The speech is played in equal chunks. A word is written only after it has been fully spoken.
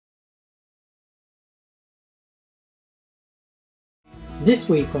This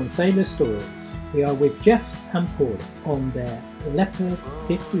week on Sailor Stories, we are with Jeff and Paula on their Leopard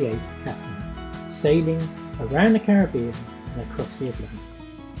 58 catamaran, sailing around the Caribbean and across the Atlantic.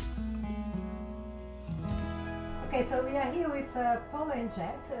 Okay, so we are here with Paula and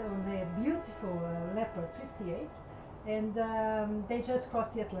Jeff on the beautiful Leopard 58, and they just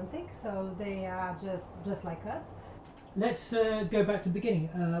crossed the Atlantic, so they are just like us. Let's go back to the beginning.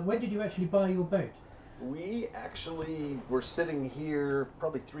 When did you actually buy your boat? We actually were sitting here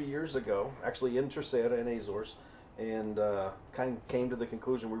probably 3 years ago, actually in Terceira in Azores, and kind of came to the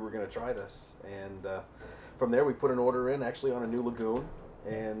conclusion we were going to try this. And from there we put an order in actually on a new lagoon,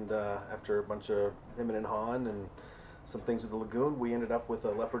 and after a bunch of him and Han and some things with the lagoon, we ended up with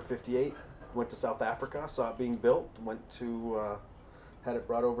a Leopard 58, went to South Africa, saw it being built, went to, had it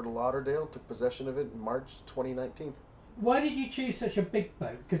brought over to Lauderdale, took possession of it in March 2019. Why did you choose such a big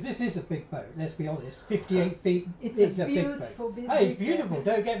boat? Because this is a big boat, let's be honest. 58 feet, It's a beautiful, big boat. big Hey, it's boat. beautiful,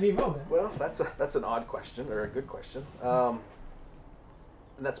 don't get me wrong. Well, that's an odd question, or a good question. And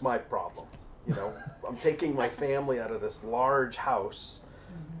that's my problem. You know, I'm taking my family out of this large house,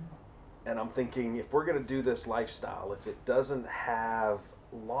 and I'm thinking, if we're going to do this lifestyle, if it doesn't have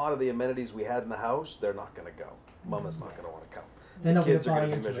a lot of the amenities we had in the house, they're not going to go. Mama's not going to want to come. They're not Kids are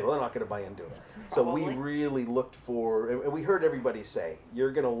going going to to buy be into miserable. it. They're not going to buy into it. So we really looked for, and we heard everybody say,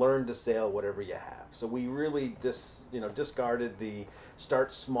 you're going to learn to sail whatever you have. So we really discarded the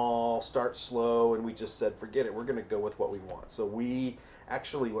start small, start slow, and we just said, forget it. We're going to go with what we want. So we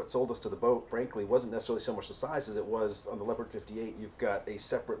actually, what sold us to the boat, frankly, wasn't necessarily so much the size as it was on the Leopard 58. You've got a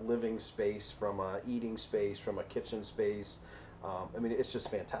separate living space from a eating space, from a kitchen space. I mean, it's just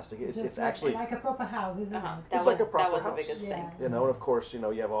fantastic. It's actually like a proper house, isn't it? It's like a proper that was house. the biggest thing. You know, and of course, you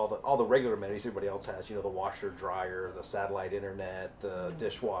know, you have all the regular amenities everybody else has. You know, the washer, dryer, the satellite internet, the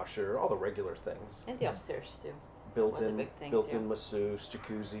dishwasher, all the regular things. And the upstairs too. Built-in, big thing, built-in too. masseuse,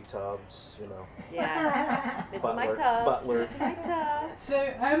 jacuzzi tubs. You know, Yeah. This is my butler, tub. butler. This is my tub.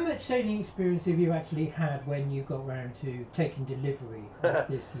 So how much sailing experience have you actually had when you got round to taking delivery of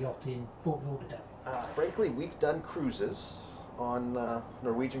this yacht in Fort Lauderdale? Frankly, we've done cruises on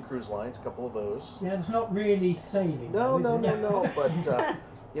Norwegian Cruise Lines, a couple of those. Yeah, it's not really sailing. No, though, no, is it? no, no. But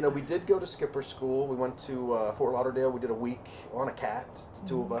you know, we did go to skipper school. We went to Fort Lauderdale. We did a week on a cat, the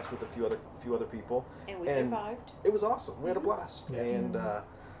two of us with a few other people. And we survived. It was awesome. We had a blast, Yeah. and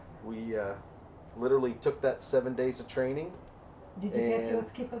we literally took that 7 days of training. Did you get your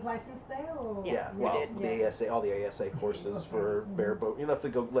skipper's license there? Or? Yeah. Yeah, well, did. the ASA, all the ASA courses Okay. for bareboat. You don't have to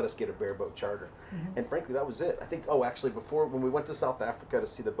go let us get a bareboat charter. And frankly, that was it. I think, actually, before, when we went to South Africa to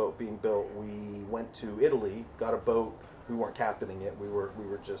see the boat being built, we went to Italy, got a boat. We weren't captaining it. We were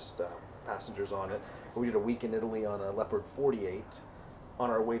just passengers on it. We did a week in Italy on a Leopard 48 on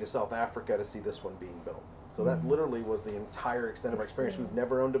our way to South Africa to see this one being built. So that literally was the entire extent of our experience. We've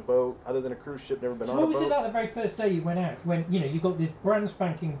never owned a boat other than a cruise ship, never been So on a what boat. was it like the very first day you went out when you got this brand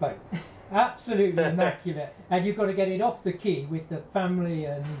spanking boat, absolutely immaculate, and you've got to get it off the quay with the family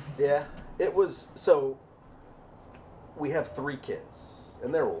and Yeah, it was, so we have 3 kids,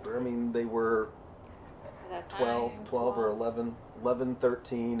 and they're older. I mean, they were At that 12 time, 12 or 11,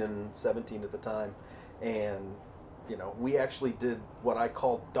 13, and 17 at the time. And, you know, we actually did what I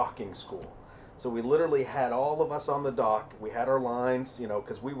call docking school. So we literally had all of us on the dock. We had our lines, you know,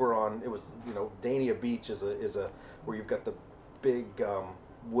 because we were on, it was, you know, Dania Beach is a where you've got the big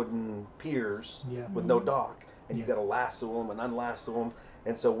wooden piers with no dock, and you've got to lasso them and unlasso them.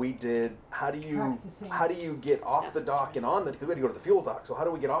 And so we did, how do you get off the dock and on the, because we had to go to the fuel dock. So how do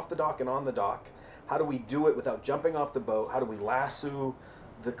we get off the dock and on the dock? How do we do it without jumping off the boat? How do we lasso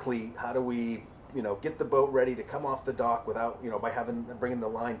the cleat? How do we, you know, get the boat ready to come off the dock without, you know, by bringing the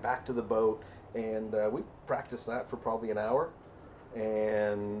line back to the boat? And we practiced that for probably an hour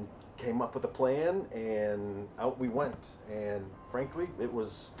and came up with a plan, and out we went. And frankly, it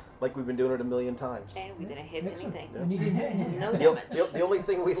was like we've been doing it a million times. And we didn't hit Excellent. anything. And you didn't hit anything. No The, damage. the only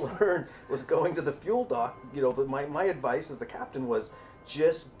thing we learned was going to the fuel dock. You know, my advice as the captain was,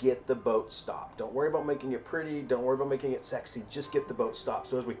 just get the boat stopped. Don't worry about making it pretty. Don't worry about making it sexy. Just get the boat stopped.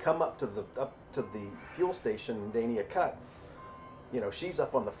 So as we come up to the fuel station in Dania Cut, you know, she's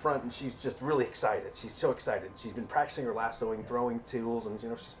up on the front and she's just really excited. She's so excited. She's been practicing her lassoing, throwing tools, and, you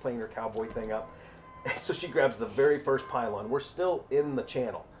know, she's playing her cowboy thing up. And so she grabs the very first pylon. We're still in the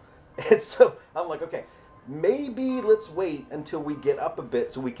channel. And so I'm like, okay, maybe let's wait until we get up a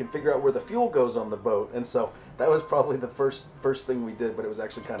bit so we can figure out where the fuel goes on the boat. And so that was probably the first thing we did, but it was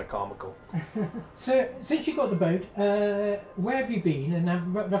actually kind of comical. So since you got the boat, where have you been,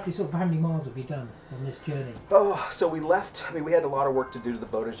 and roughly sort of how many miles have you done on this journey? Oh, so we left. I mean, we had a lot of work to do to the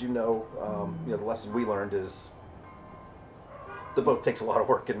boat, as you know. You know, the lesson we learned is the boat takes a lot of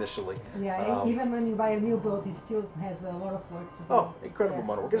work initially. Yeah, even when you buy a new boat, it still has a lot of work to do. Oh, incredible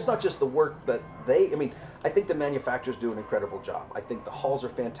amount of work. It's not just the work that I think the manufacturers do an incredible job. I think the hulls are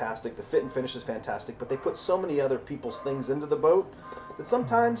fantastic, the fit and finish is fantastic, but they put so many other people's things into the boat that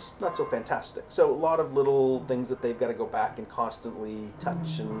sometimes not so fantastic. So a lot of little things that they've got to go back and constantly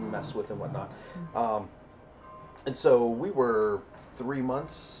touch and mess with and whatnot. And so we were 3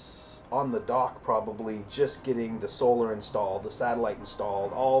 months on the dock probably just getting the solar installed, the satellite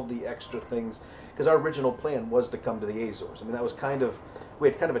installed, all the extra things, because our original plan was to come to the Azores. I mean, that was we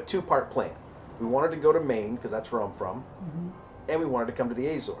had kind of a two-part plan. We wanted to go to Maine, because that's where I'm from, and we wanted to come to the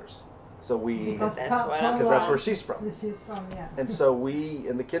Azores. So because that's where she's from. She's from, yeah. And so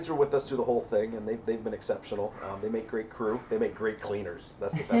the kids were with us through the whole thing, and they've been exceptional. They make great crew. They make great cleaners.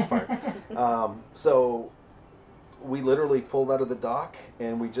 That's the best part. So we literally pulled out of the dock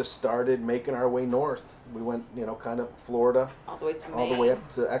and we just started making our way north. We went, kind of Florida, all the way to all Maine. the way up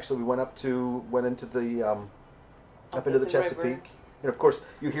to. Actually, we went into the up into the Chesapeake. river. And of course,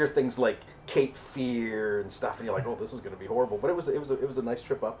 you hear things like Cape Fear and stuff, and you're like, "Oh, this is going to be horrible." But it was a nice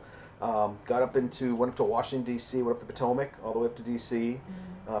trip up. Went up to Washington D.C., went up the Potomac, all the way up to D.C.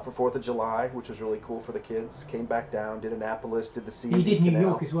 For 4th of July, which was really cool for the kids. Came back down, did Annapolis, did the C&D You did Canal. New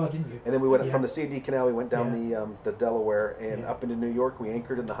York as well, didn't you? And then we went from the C&D Canal. We went down Yeah. the Delaware and Yeah. up into New York. We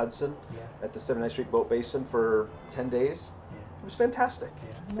anchored in the Hudson Yeah. at the 79th Street Boat Basin for 10 days. Yeah. It was fantastic.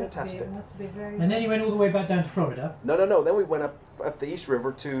 Yeah. Fantastic. Must be very. And then you went all the way back down to Florida. No. Then we went up the East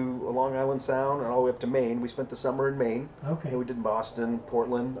River to Long Island Sound and all the way up to Maine. We spent the summer in Maine. Okay. And we did Boston,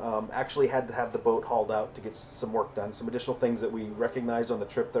 Portland. Actually had to have the boat hauled out to get some work done. Some additional things that we recognized on the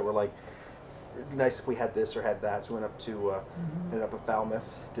trip that were like, it'd be nice if we had this or had that. So we went up to, ended up at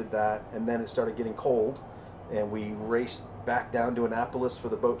Falmouth, did that. And then it started getting cold. And we raced back down to Annapolis for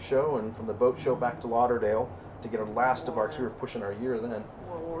the boat show. And from the boat show back to Lauderdale to get our last of our, because we were pushing our year then.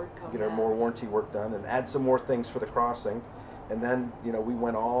 Get our more warranty work done and add some more things for the crossing. And then, we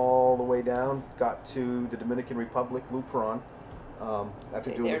went all the way down, got to the Dominican Republic, Luperon, after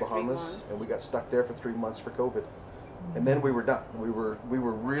Stayed doing the there 3 Bahamas, months. and we got stuck there for 3 months for COVID. And then we were done. We were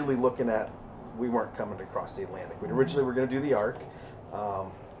really looking at, we weren't coming across the Atlantic. We originally were going to do the Ark.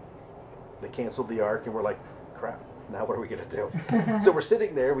 They canceled the Ark, and we're like, crap. Now what are we gonna do? So we're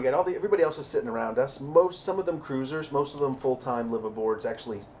sitting there. We got everybody else is sitting around us. Some of them cruisers, most of them full-time live aboards,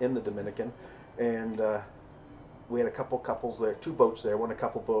 actually in the Dominican. And we had a couple couples there, 2 boats there, one a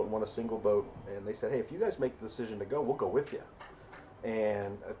couple boat and one a single boat. And they said, hey, if you guys make the decision to go, we'll go with you.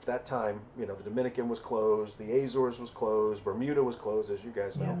 And at that time, the Dominican was closed, the Azores was closed, Bermuda was closed, as you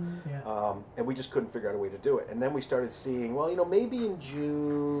guys know. Yeah. And we just couldn't figure out a way to do it. And then we started seeing, well, maybe in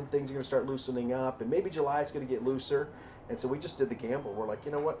June things are going to start loosening up, and maybe July it's going to get looser. And so we just did the gamble. We're like,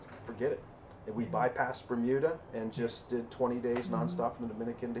 you know what? Forget it. And we bypassed Bermuda and just did 20 days nonstop from the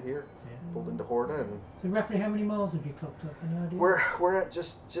Dominican to here. Yeah. Pulled into Horta, and So roughly how many miles have you clocked up? Any idea? we're at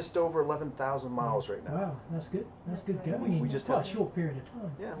just over 11,000 miles right now. Wow, that's good. That's good right. going. We in just quite have- a short period of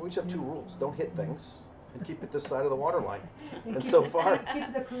time. Yeah, we just have 2 rules: don't hit things, and keep it this side of the water line. And keep- so far,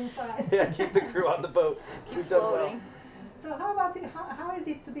 keep the crew inside. yeah, keep the crew on the boat. We've done well. Floating. So how about it? How is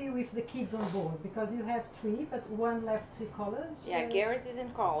it to be with the kids on board? Because you have 3, but one left to college. Yeah, Garrett is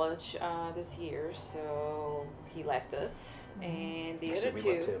in college this year, so he left us, and the So other we 2.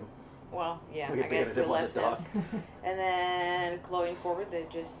 left him. Well, yeah, We I guess abandoned we him on the left them. dock. And then Chloe and Corbett,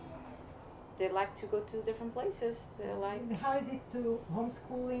 they like to go to different places. They like. How is it to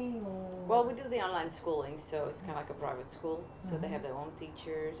homeschooling or? Well, we do the online schooling, so it's kind of like a private school. So they have their own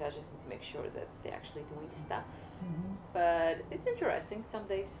teachers. I just need to make sure that they're actually doing stuff. Mhm. But it's interesting. Some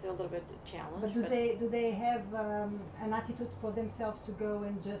days a little bit challenge. But do they have an attitude for themselves to go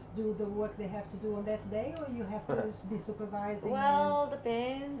and just do the work they have to do on that day, or you have to be supervising? Well,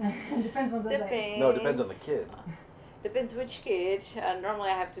 depends. and depends on the day. Depends. No, it depends on the kid. Depends which kid. Normally,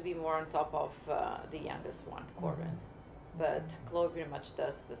 I have to be more on top of the youngest one, Corbin. But Chloe pretty much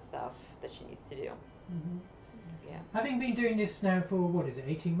does the stuff that she needs to do. Mhm. Yeah. Having been doing this now for, what is it,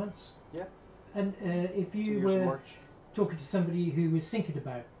 18 months? Yeah. And if 2 you years in were March. talking to somebody who was thinking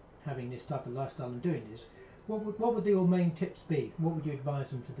about having this type of lifestyle and doing this, what would your main tips be? What would you advise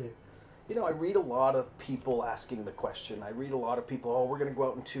them to do? I read a lot of people asking the question. I read a lot of people, oh, we're going to go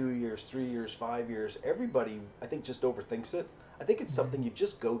out in 2 years, 3 years, 5 years. Everybody, I think, just overthinks it. I think it's something you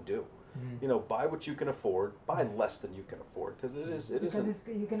just go do. Buy what you can afford. Buy less than you can afford, because it is. You're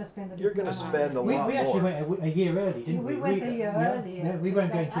going to spend. You're going to spend a lot We actually more. went a year early, didn't we? We went a year early. Yeah, Yes, we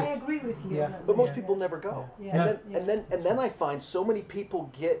weren't going exactly. to. I agree with you. Yeah. on that But most one, people yes. never go. Yeah. No. And then I find so many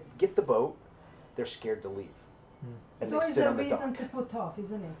people get the boat, they're scared to leave. and It's they always sit a on the reason dock. to put off,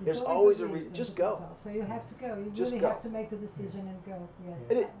 isn't it? It's There's always a reason. to Just put go. off. So you have to go. You Just really go. have to make the decision and go. Yes.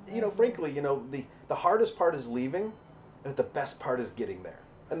 And it, you know, frankly, you know, the hardest part is leaving, and the best part is getting there.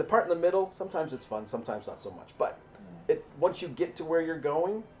 And the part in the middle, sometimes it's fun, sometimes not so much. But once you get to where you're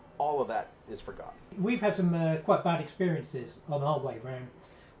going, all of that is forgotten. We've had some quite bad experiences on our way round,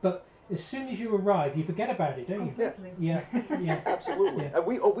 but as soon as you arrive, you forget about it, don't you? Completely. Yeah, yeah. Absolutely. Yeah.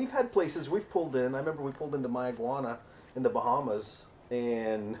 We've had places we've pulled in. I remember we pulled into Mayaguana in the Bahamas,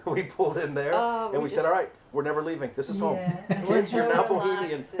 and we pulled in there, and we said, "All right, we're never leaving. This is home. Yeah. Kids, you're now so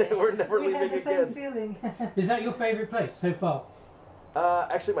Bohemian. relaxing. We're never We leaving have the same again." feeling. Is that your favourite place so far?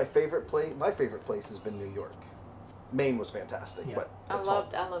 Actually, my favorite place has been New York. Maine was fantastic, Yeah. but I it's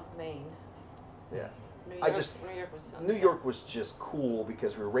loved Maine. home. Yeah. New I York, just- New York was so New York was just cool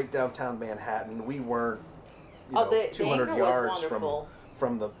because we were right downtown Manhattan. We weren't, you know, the 200 angle was yards wonderful.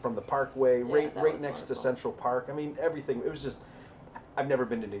 from the Parkway, Yeah, right that right was next to wonderful. Central Park. I mean, everything. It was just. I've never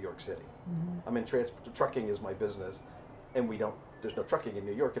been to New York City. I'm in trucking is my business, and there's no trucking in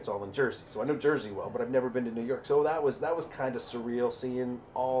New York. It's all in Jersey. So I know Jersey well, but I've never been to New York. So that was kind of surreal seeing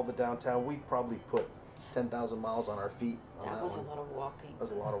all the downtown. We probably put 10,000 miles on our feet on that That was one. a lot of walking. That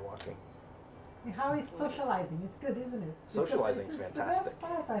was a lot of walking. How is socializing? It's good, isn't it? Socializing It's is the fantastic. best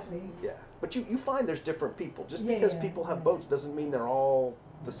part, I think. Yeah, but you find there's different people. Just Yeah, because yeah, people have yeah. boats doesn't mean they're all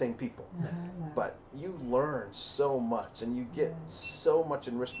the same people. No. But you learn so much, and you get Yeah. so much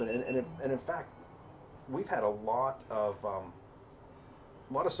enrichment. And in fact, we've had a lot of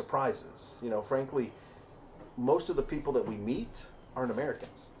surprises. You know, frankly, most of the people that we meet aren't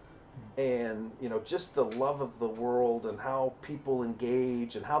Americans. And you know, just the love of the world and how people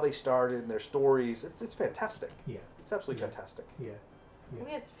engage and how they started and their stories. It's fantastic. Yeah, It's absolutely Yeah. fantastic. yeah. Yeah.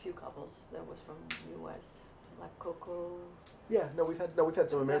 We had a few couples that was from U.S. like Coco. Yeah, we've had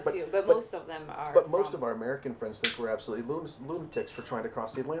some American, but most of them are. But most from- of our American friends think we're absolutely lunatics for trying to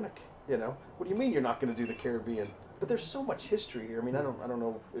cross the Atlantic. You know, what do you mean you're not going to do the Caribbean? But there's so much history here. I mean, I don't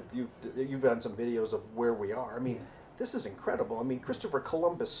know if you've done some videos of where we are. I mean, this is incredible. I mean, Christopher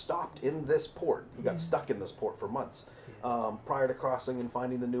Columbus stopped in this port. He got stuck in this port for months prior to crossing and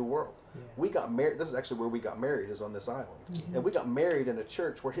finding the New World. Yeah. We got married. This is actually where we got married, is on this island, and we got married in a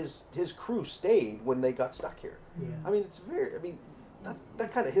church where his crew stayed when they got stuck here. Yeah. I mean, that's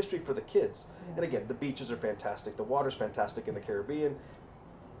that kind of history for the kids. Yeah. And again, the beaches are fantastic. The water's fantastic in the Caribbean.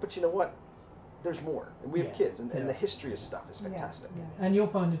 But you know what? There's more. And we have Yeah. kids, and Yeah. the history of stuff is fantastic. Yeah. And you'll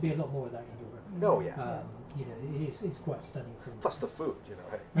find there'll be a lot more of that in Europe. Oh, yeah. You know, it's quite stunning from. Plus the food, you know.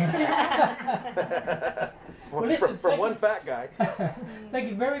 Hey. Well, listen, for thank one you. fat guy. Thank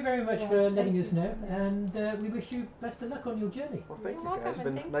you very, very much Yeah, for thank letting you. us know, and we wish you best of luck on your journey. Well, thank You're you guys. welcome, It's been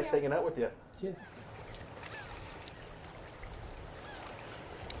and thank nice you. hanging out with you. Cheers.